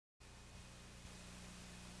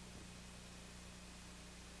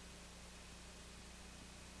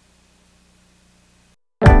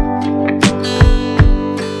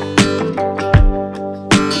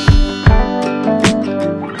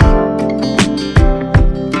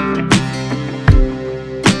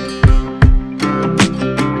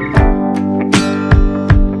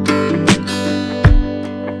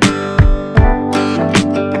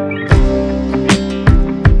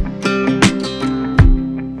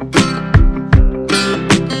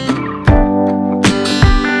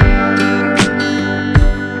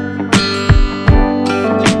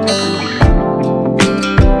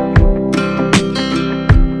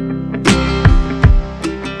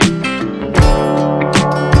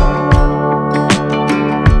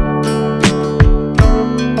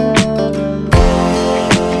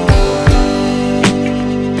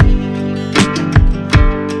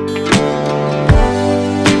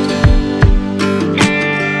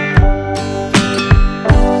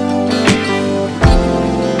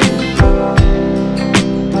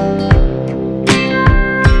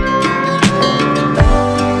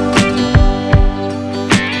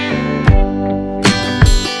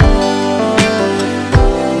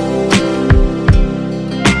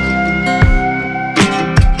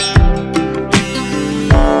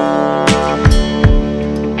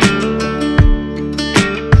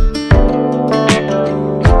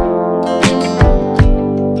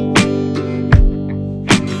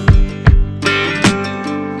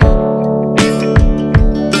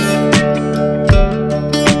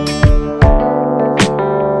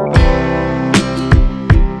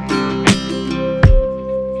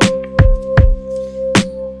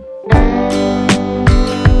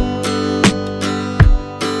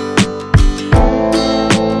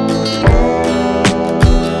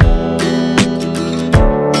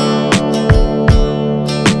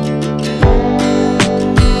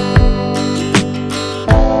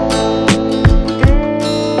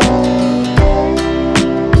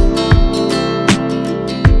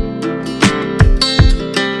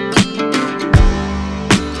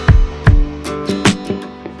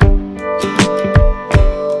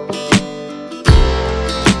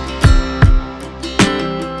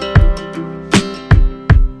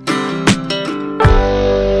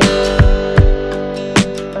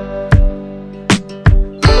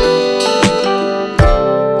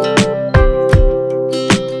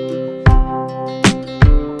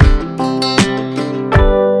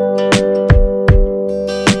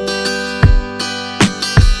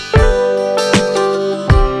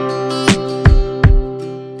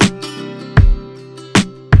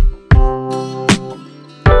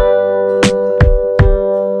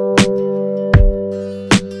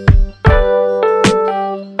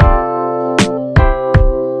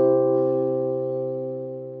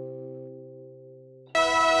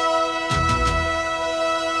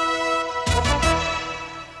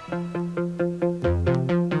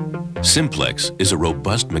Simplex is a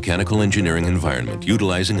robust mechanical engineering environment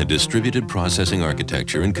utilizing a distributed processing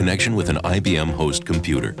architecture in connection with an IBM host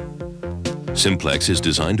computer. Simplex is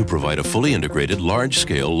designed to provide a fully integrated,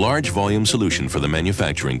 large-scale, large-volume solution for the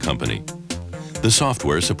manufacturing company. The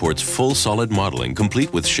software supports full solid modeling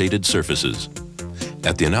complete with shaded surfaces.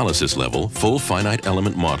 At the analysis level, full finite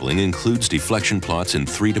element modeling includes deflection plots in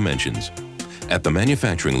 3 dimensions. At the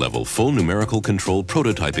manufacturing level, full numerical control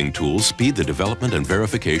prototyping tools speed the development and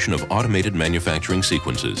verification of automated manufacturing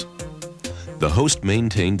sequences. The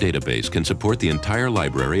host-maintained database can support the entire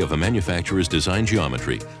library of a manufacturer's design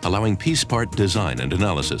geometry, allowing piece part design and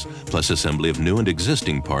analysis, plus assembly of new and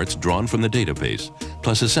existing parts drawn from the database,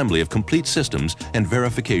 plus assembly of complete systems and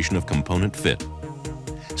verification of component fit.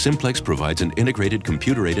 Simplex provides an integrated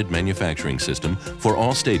computer-aided manufacturing system for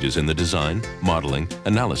all stages in the design, modeling,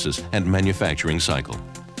 analysis, and manufacturing cycle.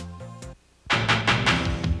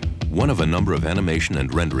 One of a number of animation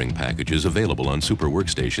and rendering packages available on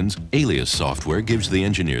Superworkstations, Alias software gives the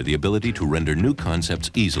engineer the ability to render new concepts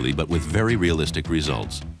easily but with very realistic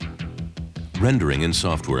results. Rendering in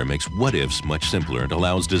software makes what-ifs much simpler and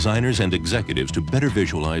allows designers and executives to better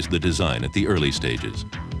visualize the design at the early stages.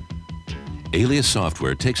 Alias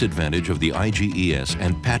software takes advantage of the IGES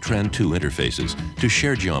and Patran2 interfaces to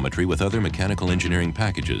share geometry with other mechanical engineering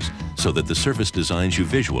packages so that the surface designs you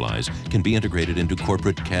visualize can be integrated into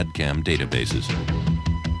corporate CAD/CAM databases.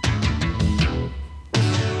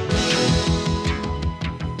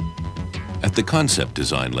 At the concept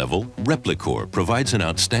design level, Replicore provides an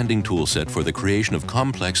outstanding toolset for the creation of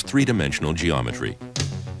complex 3-dimensional geometry.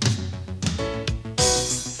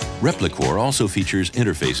 Replicore also features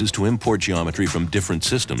interfaces to import geometry from different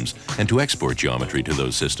systems and to export geometry to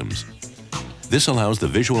those systems. This allows the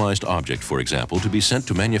visualized object, for example, to be sent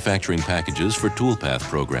to manufacturing packages for toolpath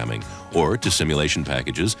programming or to simulation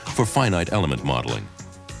packages for finite element modeling.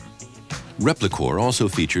 Replicore also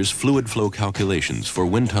features fluid flow calculations for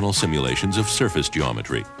wind tunnel simulations of surface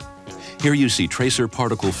geometry. Here you see tracer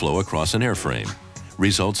particle flow across an airframe.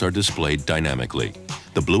 Results are displayed dynamically.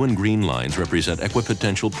 The blue and green lines represent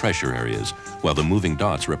equipotential pressure areas, while the moving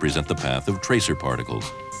dots represent the path of tracer particles.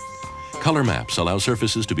 Color maps allow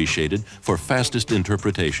surfaces to be shaded for fastest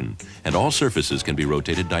interpretation, and all surfaces can be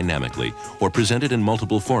rotated dynamically or presented in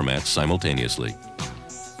multiple formats simultaneously.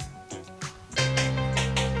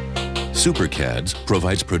 SuperCADS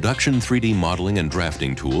provides production 3D modeling and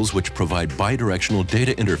drafting tools which provide bidirectional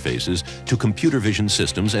data interfaces to computer vision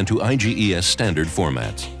systems and to IGES standard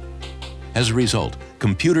formats. As a result,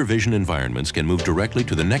 computer vision environments can move directly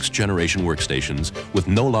to the next generation workstations with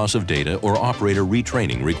no loss of data or operator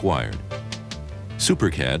retraining required.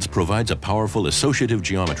 SuperCADS provides a powerful associative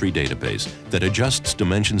geometry database that adjusts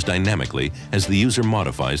dimensions dynamically as the user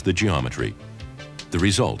modifies the geometry. The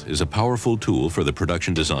result is a powerful tool for the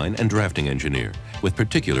production design and drafting engineer, with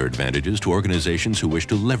particular advantages to organizations who wish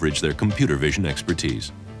to leverage their computer vision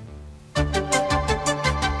expertise.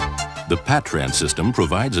 The Patran system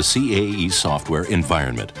provides a CAE software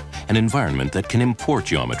environment, an environment that can import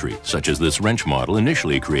geometry, such as this wrench model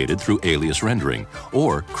initially created through Alias rendering,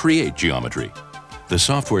 or create geometry. The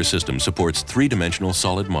software system supports 3-dimensional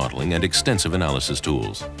solid modeling and extensive analysis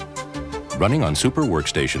tools. Running on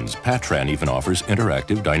Superworkstations, Patran even offers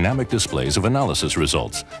interactive dynamic displays of analysis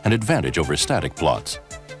results, an advantage over static plots.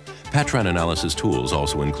 Patran analysis tools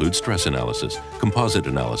also include stress analysis, composite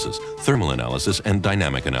analysis, thermal analysis, and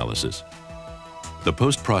dynamic analysis. The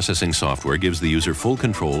post-processing software gives the user full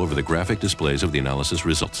control over the graphic displays of the analysis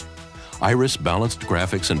results. Iris balanced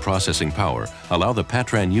graphics and processing power allow the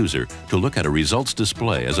Patran user to look at a results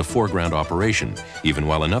display as a foreground operation, even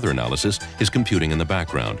while another analysis is computing in the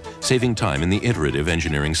background, saving time in the iterative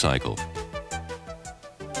engineering cycle.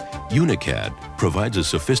 Unicad provides a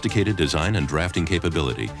sophisticated design and drafting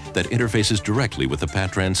capability that interfaces directly with the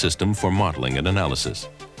Patran system for modeling and analysis.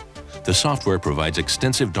 The software provides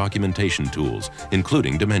extensive documentation tools,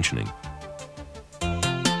 including dimensioning.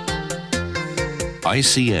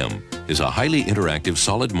 ICM is a highly interactive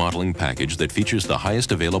solid modeling package that features the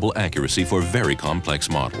highest available accuracy for very complex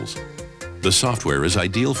models. The software is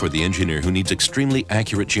ideal for the engineer who needs extremely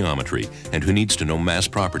accurate geometry and who needs to know mass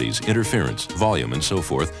properties, interference, volume, and so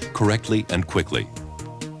forth correctly and quickly.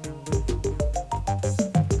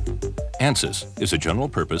 ANSYS is a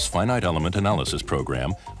general-purpose finite element analysis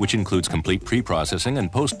program which includes complete pre-processing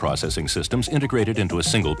and post-processing systems integrated into a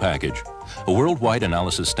single package. A worldwide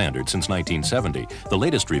analysis standard since 1970, the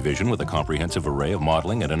latest revision with a comprehensive array of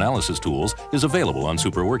modeling and analysis tools is available on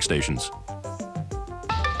Superworkstations.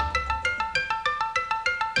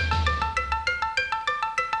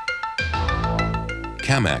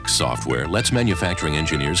 CAMX software lets manufacturing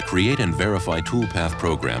engineers create and verify toolpath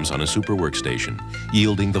programs on a super workstation,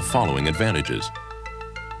 yielding the following advantages.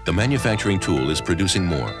 The manufacturing tool is producing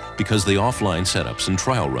more because the offline setups and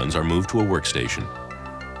trial runs are moved to a workstation.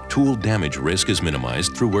 Tool damage risk is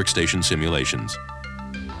minimized through workstation simulations.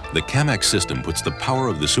 The CAMX system puts the power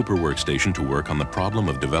of the super workstation to work on the problem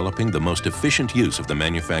of developing the most efficient use of the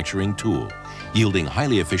manufacturing tool, yielding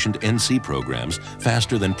highly efficient NC programs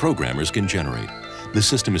faster than programmers can generate. The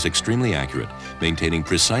system is extremely accurate, maintaining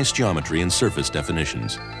precise geometry and surface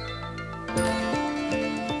definitions.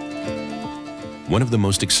 One of the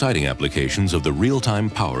most exciting applications of the real-time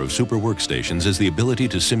power of super workstations is the ability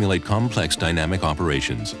to simulate complex dynamic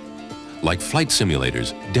operations. Like flight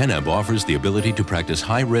simulators, Deneb offers the ability to practice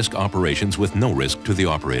high-risk operations with no risk to the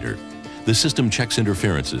operator. The system checks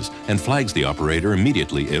interferences and flags the operator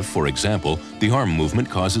immediately if, for example, the arm movement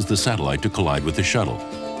causes the satellite to collide with the shuttle.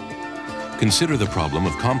 Consider the problem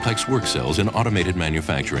of complex work cells in automated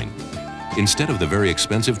manufacturing. Instead of the very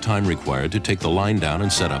expensive time required to take the line down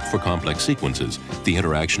and set up for complex sequences, the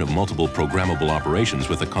interaction of multiple programmable operations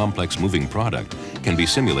with a complex moving product can be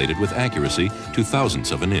simulated with accuracy to thousandths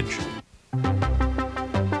of an inch.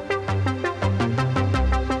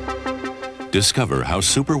 Discover how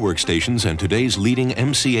super workstations and today's leading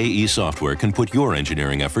MCAE software can put your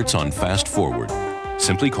engineering efforts on fast forward.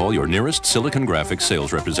 Simply call your nearest Silicon Graphics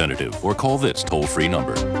sales representative or call this toll-free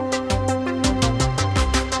number.